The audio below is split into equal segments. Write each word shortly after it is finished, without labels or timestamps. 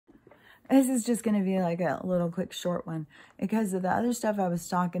This is just going to be like a little quick short one because of the other stuff I was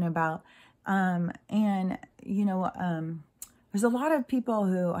talking about. And, you know, there's a lot of people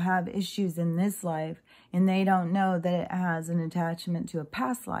who have issues in this life and they don't know that it has an attachment to a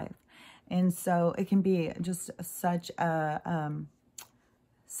past life. And so it can be just such a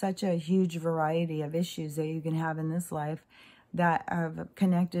huge variety of issues that you can have in this life that are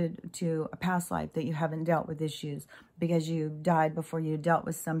connected to a past life that you haven't dealt with issues because you died before you dealt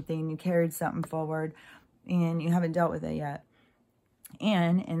with something, you carried something forward, and you haven't dealt with it yet.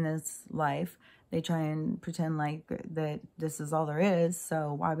 And in this life, they try and pretend like that this is all there is,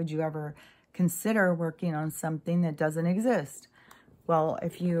 so why would you ever consider working on something that doesn't exist? Well,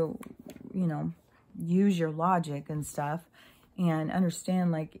 if you know, use your logic and stuff, and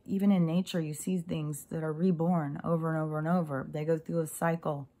understand, like, even in nature, you see things that are reborn over and over and over. They go through a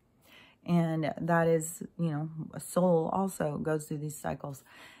cycle. And that is, you know, a soul also goes through these cycles.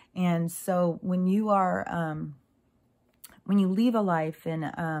 And so when you are, when you leave a life in,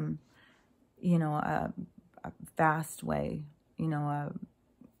 you know, a fast way, you know,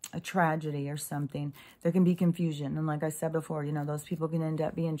 a tragedy or something, there can be confusion. And like I said before, you know, those people can end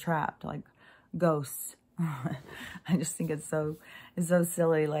up being trapped, like ghosts. I just think it's so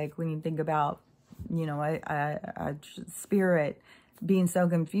silly. Like when you think about, you know, a spirit being so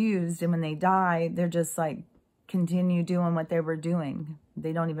confused, and when they die, they're just like continue doing what they were doing.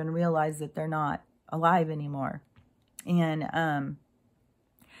 They don't even realize that they're not alive anymore. And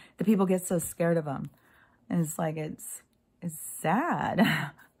the people get so scared of them, and it's like it's sad.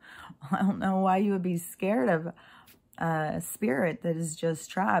 I don't know why you would be scared of a spirit that is just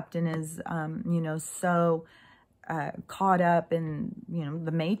trapped and is, you know, so caught up in, you know,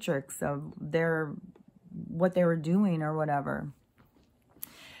 the matrix of what they were doing or whatever.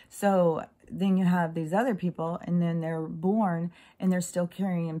 So then you have these other people, and then they're born and they're still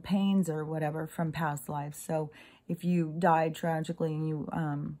carrying pains or whatever from past lives. So if you died tragically and you,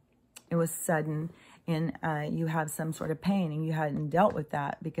 it was sudden, and you have some sort of pain and you hadn't dealt with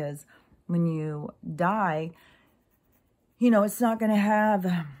that, because when you die, you know, it's not going to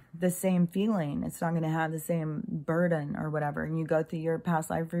have the same feeling. It's not going to have the same burden or whatever. And you go through your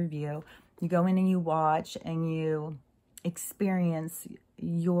past life review. You go in and you watch and you experience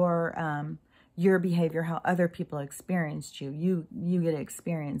your behavior, how other people experienced you. You get to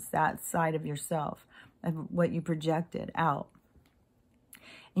experience that side of yourself, of what you projected out.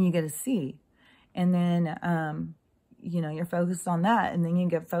 And you get to see. And then, you know, you're focused on that. And then you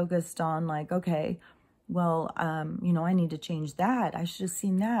get focused on like, okay, well, you know, I need to change that. I should have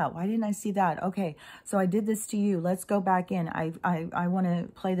seen that. Why didn't I see that? Okay, so I did this to you. Let's go back in. I want to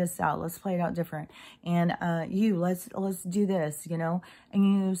play this out. Let's play it out different. And let's do this, you know. And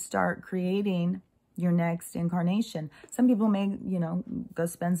you start creating your next incarnation. Some people may, you know, go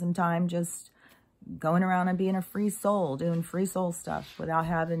spend some time just going around and being a free soul, doing free soul stuff without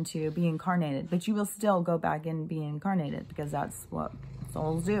having to be incarnated. But you will still go back and be incarnated, because that's what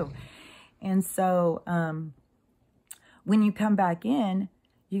souls do. And so when you come back in,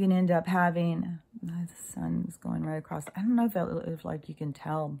 you can end up having, the sun is going right across. I don't know if like you can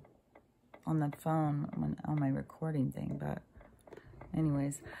tell on the phone on my recording thing, but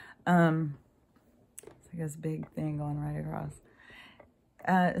anyways, it's like this big thing going right across.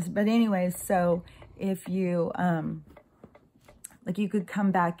 But anyways, so if you, like you could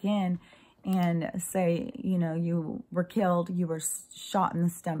come back in and say, you know, you were killed, you were shot in the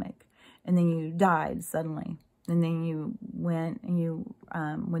stomach, and then you died suddenly. And then you went and you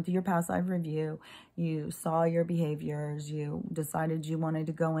went through your past life review. You saw your behaviors. You decided you wanted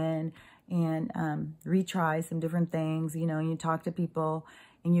to go in and retry some different things. You know, you talk to people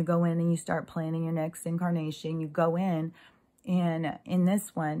and you go in and you start planning your next incarnation. You go in, and in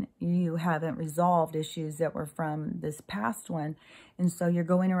this one, you haven't resolved issues that were from this past one. And so you're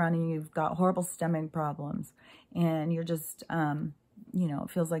going around and you've got horrible stomach problems. And you're just... you know, it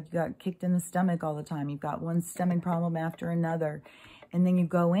feels like you got kicked in the stomach all the time. You've got one stomach problem after another. And then you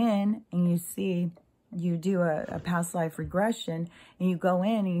go in and you see, you do a past life regression, and you go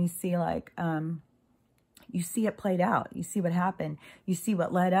in and you see like, you see it played out. You see what happened. You see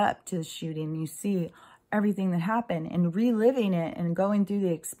what led up to the shooting. You see everything that happened, and reliving it and going through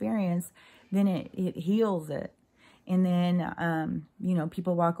the experience, then it heals it. And then, you know,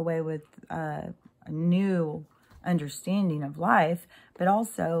 people walk away with a new understanding of life, but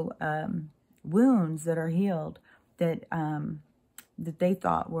also wounds that are healed that that they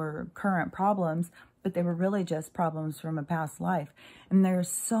thought were current problems, but they were really just problems from a past life. And there's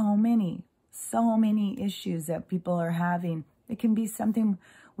so many issues that people are having. It can be something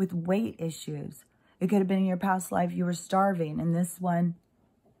with weight issues. It could have been in your past life you were starving, and this one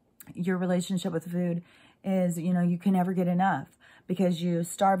your relationship with food is, you know, you can never get enough because you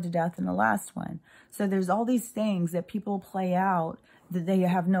starved to death in the last one. So there's all these things that people play out that they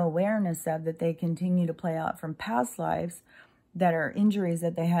have no awareness of, that they continue to play out from past lives that are injuries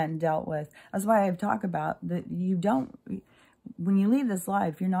that they hadn't dealt with. That's why I've talked about that you don't, when you leave this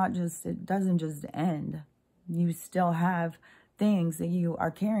life, you're not just, it doesn't just end. You still have things that you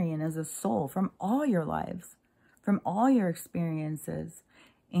are carrying as a soul from all your lives, from all your experiences.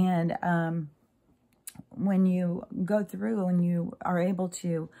 And when you go through and you are able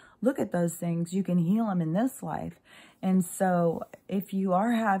to look at those things, you can heal them in this life. And so if you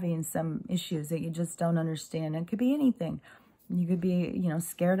are having some issues that you just don't understand, it could be anything. You could be, you know,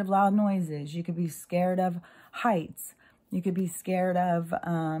 scared of loud noises. You could be scared of heights. You could be scared of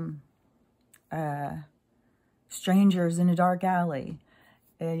strangers in a dark alley.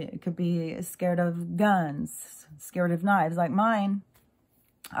 It could be scared of guns, scared of knives. Like mine,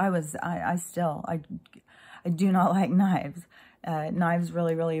 I do not like knives. Knives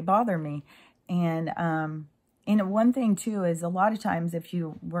really, really bother me. And one thing too is a lot of times if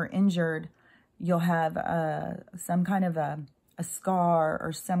you were injured, you'll have some kind of a scar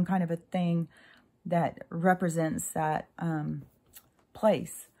or some kind of a thing that represents that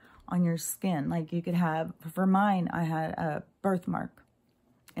place on your skin. Like you could have, for mine, I had a birthmark.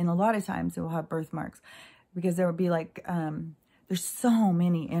 And a lot of times it will have birthmarks because there would be like, there's so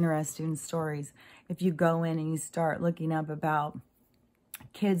many interesting stories. If you go in and you start looking up about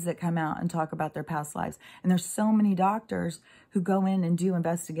kids that come out and talk about their past lives. And there's so many doctors who go in and do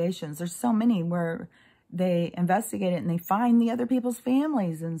investigations. There's so many where they investigate it and they find the other people's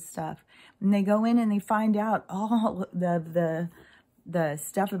families and stuff. And they go in and they find out all the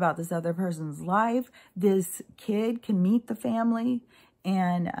stuff about this other person's life. This kid can meet the family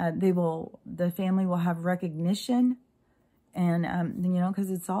and the family will have recognition. And, you know, because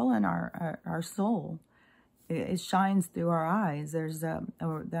it's all in our soul. It shines through our eyes.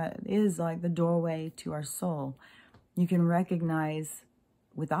 That is like the doorway to our soul. You can recognize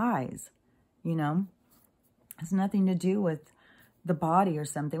with eyes, you know. It's nothing to do with the body or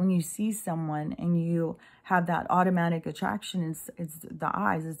something. When you see someone and you have that automatic attraction, it's the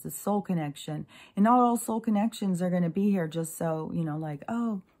eyes, it's the soul connection. And not all soul connections are going to be here just so, you know, like,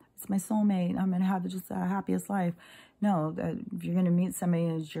 oh, it's my soulmate, I'm going to have just the happiest life. No, if you're going to meet somebody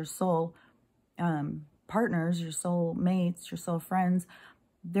who's your soul partners, your soul mates, your soul friends,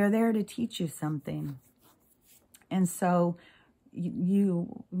 they're there to teach you something. And so you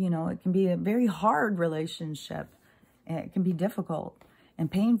know, it can be a very hard relationship. It can be difficult and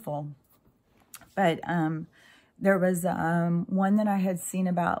painful. But there was one that I had seen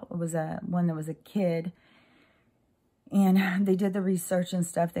about, it was one that was a kid. And they did the research and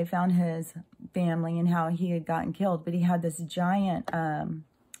stuff. They found his family and how he had gotten killed. But he had this giant, I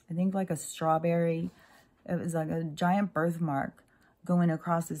think like a strawberry, it was like a giant birthmark going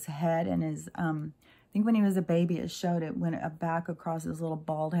across his head. And his, I think when he was a baby, it showed it went back across his little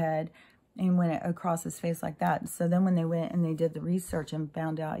bald head and went across his face like that. So then when they went and they did the research and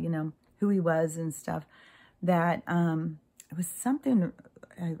found out, you know, who he was and stuff, that it was something,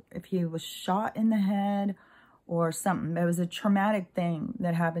 if he was shot in the head or something. It was a traumatic thing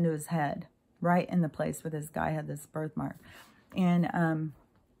that happened to his head, right in the place where this guy had this birthmark. And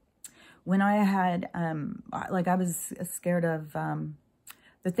when I had, like I was scared of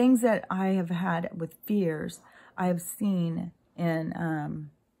the things that I have had with fears, I have seen in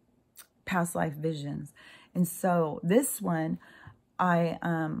past life visions. And so this one, I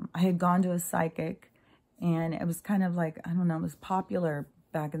had gone to a psychic, and it was kind of like, I don't know, it was popular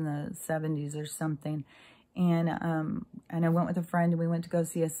back in the 70s or something. And I went with a friend and we went to go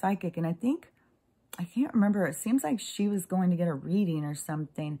see a psychic. And I can't remember, it seems like she was going to get a reading or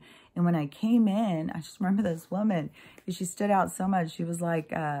something. And when I came in, I just remember this woman, because she stood out so much. She was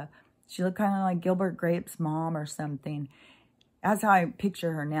like, she looked kind of like Gilbert Grape's mom or something. That's how I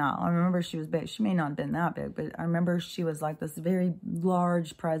picture her now. I remember she was big. She may not have been that big, but I remember she was like this very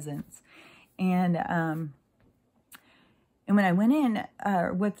large presence. And when I went in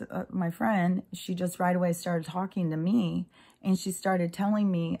with my friend, she just right away started talking to me, and she started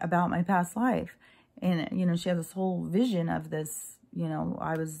telling me about my past life. And, you know, she had this whole vision of this, you know,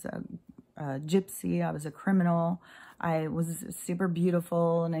 I was a gypsy, I was a criminal, I was super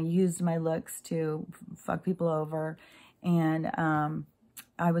beautiful, and I used my looks to fuck people over. And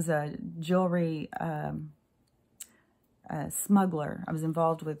I was a jewelry smuggler. I was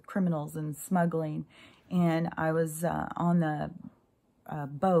involved with criminals and smuggling. And I was on the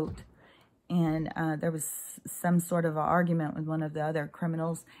boat, and there was some sort of an argument with one of the other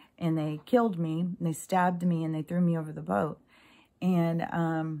criminals, and they killed me, and they stabbed me, and they threw me over the boat. And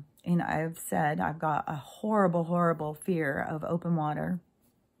And I've said I've got a horrible, horrible fear of open water.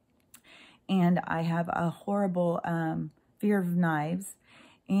 And I have a horrible fear of knives.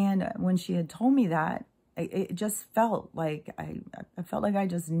 And when she had told me that, it just felt like, I felt like I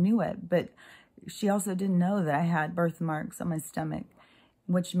just knew it. But she also didn't know that I had birthmarks on my stomach,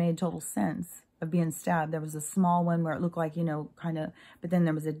 which made total sense of being stabbed. There was a small one where it looked like, you know, kind of, but then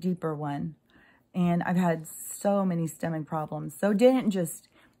there was a deeper one. And I've had so many stomach problems. So it didn't just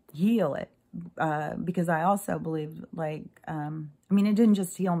heal it, because I also believe, like, I mean, it didn't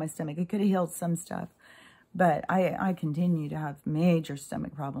just heal my stomach. It could have healed some stuff. But I continue to have major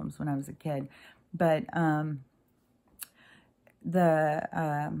stomach problems when I was a kid. But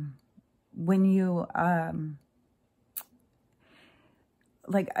when you,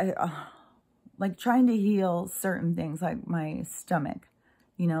 like trying to heal certain things, like my stomach,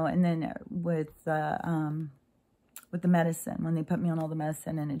 you know, and then with the medicine, when they put me on all the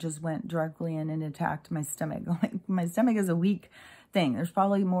medicine and it just went directly in and attacked my stomach. Like, my stomach is a weak thing. There's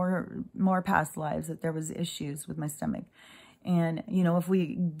probably more past lives that there was issues with my stomach. And, you know, if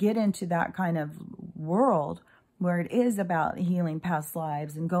we get into that kind of world where it is about healing past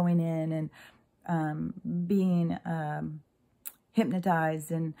lives and going in and being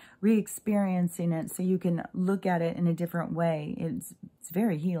hypnotized and re-experiencing it so you can look at it in a different way, it's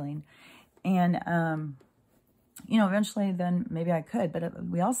very healing. And, you know, eventually then maybe I could, but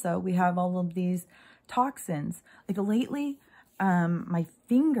we have all of these toxins. Like lately, my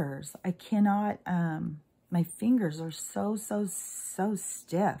fingers, I cannot, my fingers are so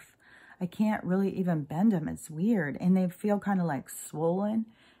stiff. I can't really even bend them. It's weird. And they feel kind of like swollen.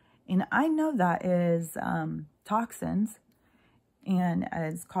 And I know that is toxins, and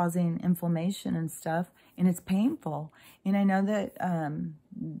it's causing inflammation and stuff, and it's painful. And I know that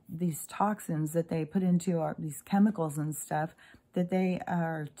these toxins that they put into these chemicals and stuff, that they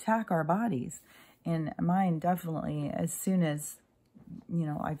attack our bodies. And mine definitely, as soon as, you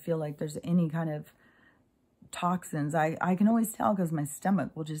know, I feel like there's any kind of toxins, I can always tell, because my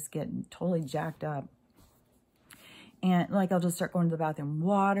stomach will just get totally jacked up. And like, I'll just start going to the bathroom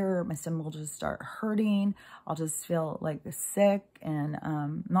water. My stomach will just start hurting. I'll just feel like sick and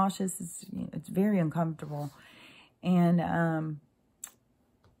nauseous. It's very uncomfortable. And,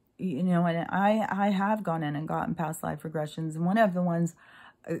 you know, and I have gone in and gotten past life regressions. And one of the ones,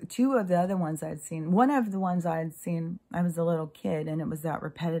 two of the other ones I'd seen, one of the ones I had seen, I was a little kid, and it was that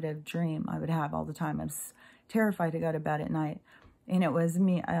repetitive dream I would have all the time. I was terrified to go to bed at night. And it was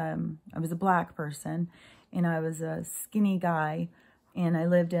me, I was a black person, and I was a skinny guy, and I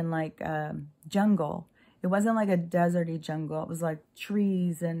lived in like a jungle. It wasn't like a deserty jungle. It was like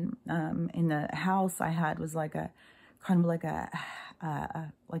trees, and in the house I had was like a kind of like a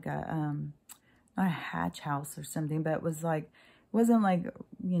not a hatch house or something, but it was like, it wasn't like,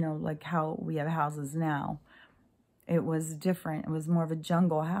 you know, like how we have houses now. It was different. It was more of a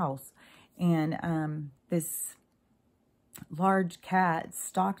jungle house. And this large cat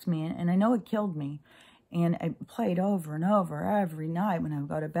stalked me, and I know it killed me. And it played over and over every night when I would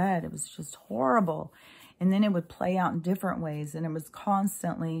go to bed. It was just horrible. And then it would play out in different ways. And it was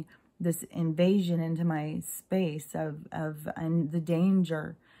constantly this invasion into my space and the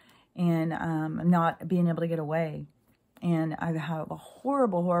danger, and not being able to get away. And I have a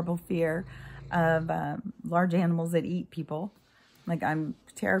horrible, horrible fear of large animals that eat people. Like, I'm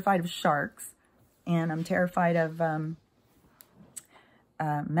terrified of sharks, and I'm terrified of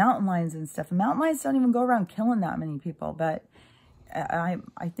mountain lions and stuff. And mountain lions don't even go around killing that many people. But I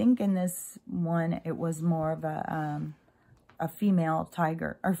think in this one, it was more of a female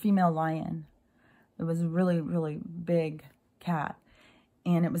tiger, or female lion. It was a really, really big cat.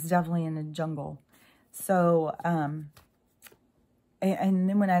 And it was definitely in the jungle. So, and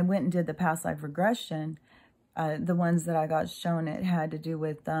then when I went and did the past life regression, the ones that I got shown, it had to do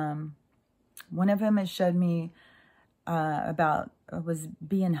with, one of them, it showed me about, was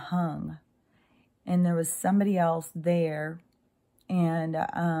being hung. And there was somebody else there, and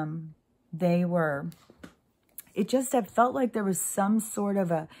they were, it just, it felt like there was some sort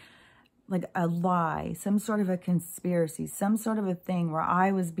of a lie, some sort of a conspiracy, some sort of a thing where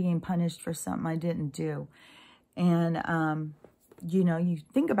I was being punished for something I didn't do. And, you know, you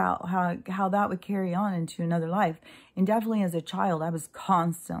think about how that would carry on into another life. And definitely as a child, I was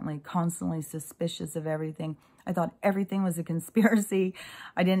constantly suspicious of everything. I thought everything was a conspiracy.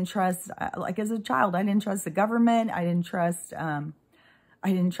 I didn't trust, like as a child, I didn't trust the government. I didn't trust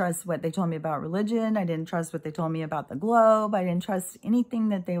what they told me about religion. I didn't trust what they told me about the globe. I didn't trust anything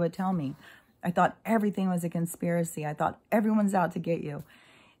that they would tell me. I thought everything was a conspiracy. I thought everyone's out to get you.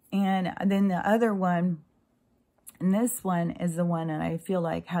 And then the other one, And this one is the one that I feel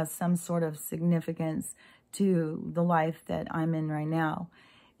like has some sort of significance to the life that I'm in right now.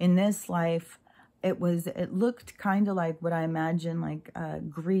 In this life, it looked kind of like what I imagine, like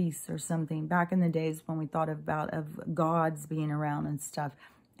Greece or something, back in the days when we thought about of gods being around and stuff.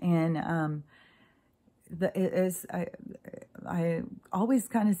 And I always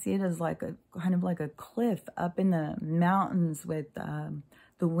kind of see it as like a kind of like a cliff up in the mountains with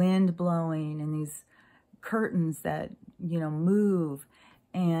the wind blowing and these curtains that, you know, move,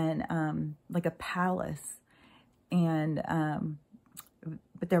 and like a palace. And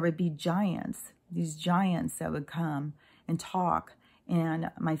but there would be giants, these giants that would come and talk, and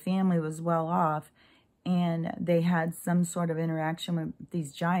my family was well off, and they had some sort of interaction with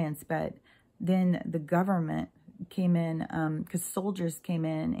these giants. But then the government came in, because soldiers came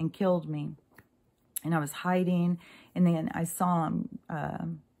in and killed me, and I was hiding, and then I saw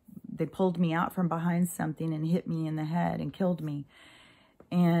them, they pulled me out from behind something and hit me in the head and killed me.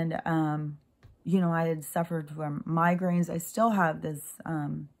 And you know, I had suffered from migraines. I still have this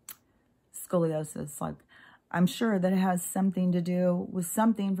scoliosis. Like, I'm sure that it has something to do with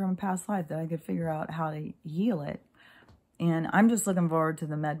something from a past life that I could figure out how to heal it. And I'm just looking forward to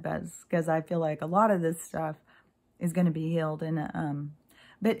the med beds, because I feel like a lot of this stuff is going to be healed. And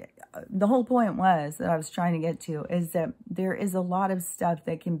but the whole point was that I was trying to get to is that there is a lot of stuff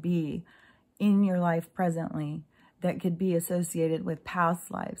that can be in your life presently that could be associated with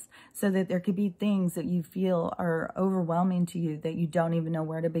past lives, so that there could be things that you feel are overwhelming to you that you don't even know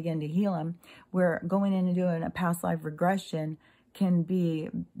where to begin to heal them, where going in and doing a past life regression can be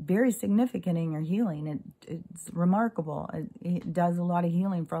very significant in your healing. It's remarkable. It does a lot of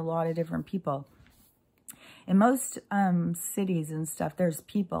healing for a lot of different people. In most cities and stuff, there's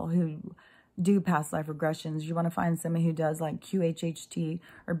people who do past life regressions. You want to find somebody who does like QHHT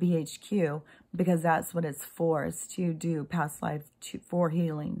or BHQ, because that's what it's for, is to do past life for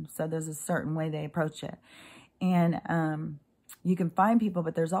healing. So there's a certain way they approach it. And you can find people,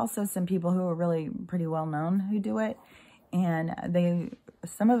 but there's also some people who are really pretty well known who do it. And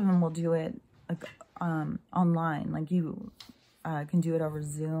some of them will do it like online. Like you can do it over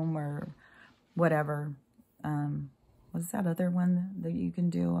Zoom or whatever. What's that other one that you can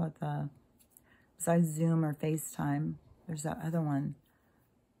do with besides Zoom or FaceTime? There's that other one.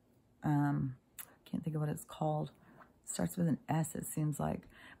 Can't think of what it's called. It starts with an S, it seems like.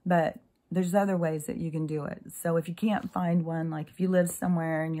 But there's other ways that you can do it. So if you can't find one, like if you live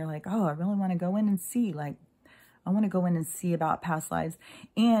somewhere and you're like, oh, I really want to go in and see, like, I want to go in and see about past lives.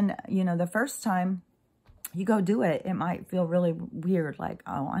 And, you know, the first time you go do it, it might feel really weird. Like,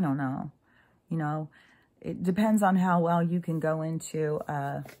 oh, I don't know. You know, it depends on how well you can go into,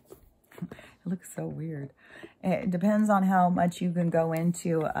 it looks so weird. It depends on how much you can go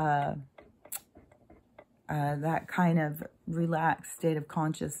into that kind of relaxed state of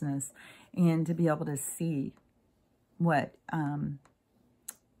consciousness, and to be able to see what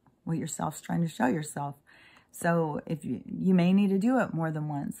yourself's trying to show yourself. So if you may need to do it more than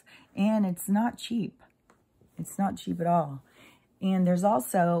once, and it's not cheap. It's not cheap at all. And there's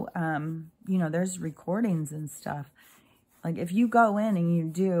also, you know, there's recordings and stuff. Like if you go in and you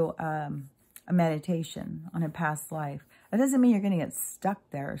do a meditation on a past life, that doesn't mean you're going to get stuck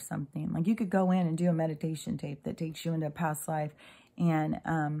there or something. Like you could go in and do a meditation tape that takes you into a past life, and,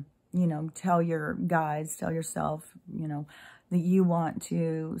 you know, tell your guides, tell yourself, you know, that you want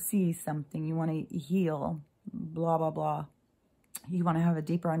to see something, you want to heal, blah, blah, blah. You want to have a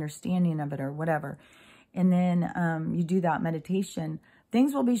deeper understanding of it or whatever. And then you do that meditation,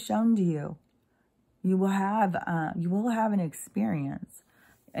 things will be shown to you. You will have an experience.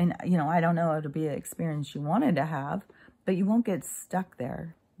 And, you know, I don't know if it'll be an experience you wanted to have, but you won't get stuck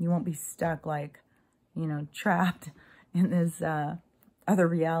there. You won't be stuck like, you know, trapped in this other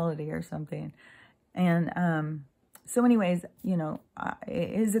reality or something. And so anyways, you know,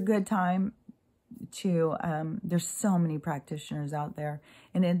 it is a good time to, there's so many practitioners out there.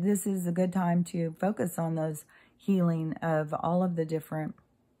 And this is a good time to focus on those healing of all of the different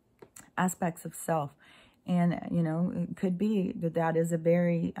aspects of self. And, you know, it could be that that is a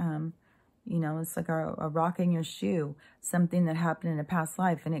very, you know, it's like a rock in your shoe, something that happened in a past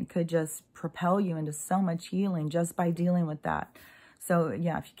life. And it could just propel you into so much healing just by dealing with that. So,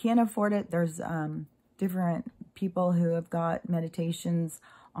 yeah, if you can't afford it, there's different people who have got meditations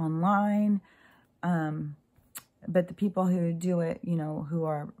online. But the people who do it, you know, who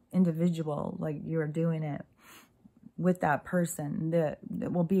are individual, like you're doing it with that person, that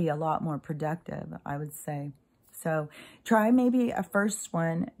will be a lot more productive, I would say. So try maybe a first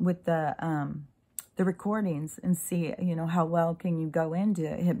one with the recordings and see, you know, how well can you go into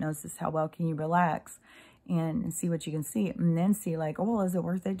hypnosis? How well can you relax? and see what you can see. And then see like, oh, well, is it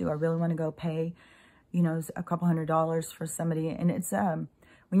worth it? Do I really want to go pay, you know, a couple $100s for somebody? And it's,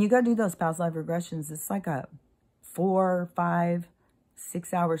 when you go do those past life regressions, it's like a 4, 5,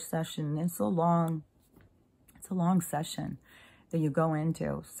 6 hour session. It's a long session that you go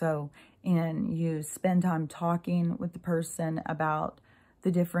into. So, and you spend time talking with the person about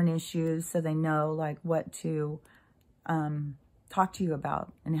the different issues so they know like what to talk to you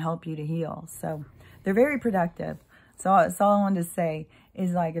about and help you to heal. So they're very productive. So that's all I wanted to say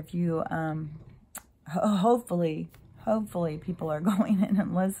is like, if you, hopefully people are going in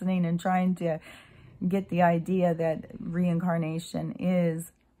and listening and trying to get the idea that reincarnation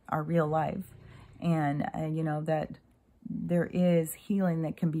is our real life. And, you know, that there is healing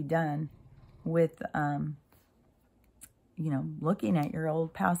that can be done with, you know, looking at your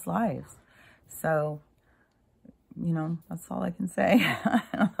old past lives. So, you know, that's all I can say. I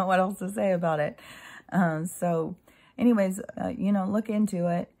don't know what else to say about it. So anyways, you know, look into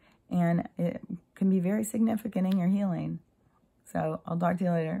it, and it can be very significant in your healing. So I'll talk to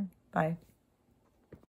you later. Bye.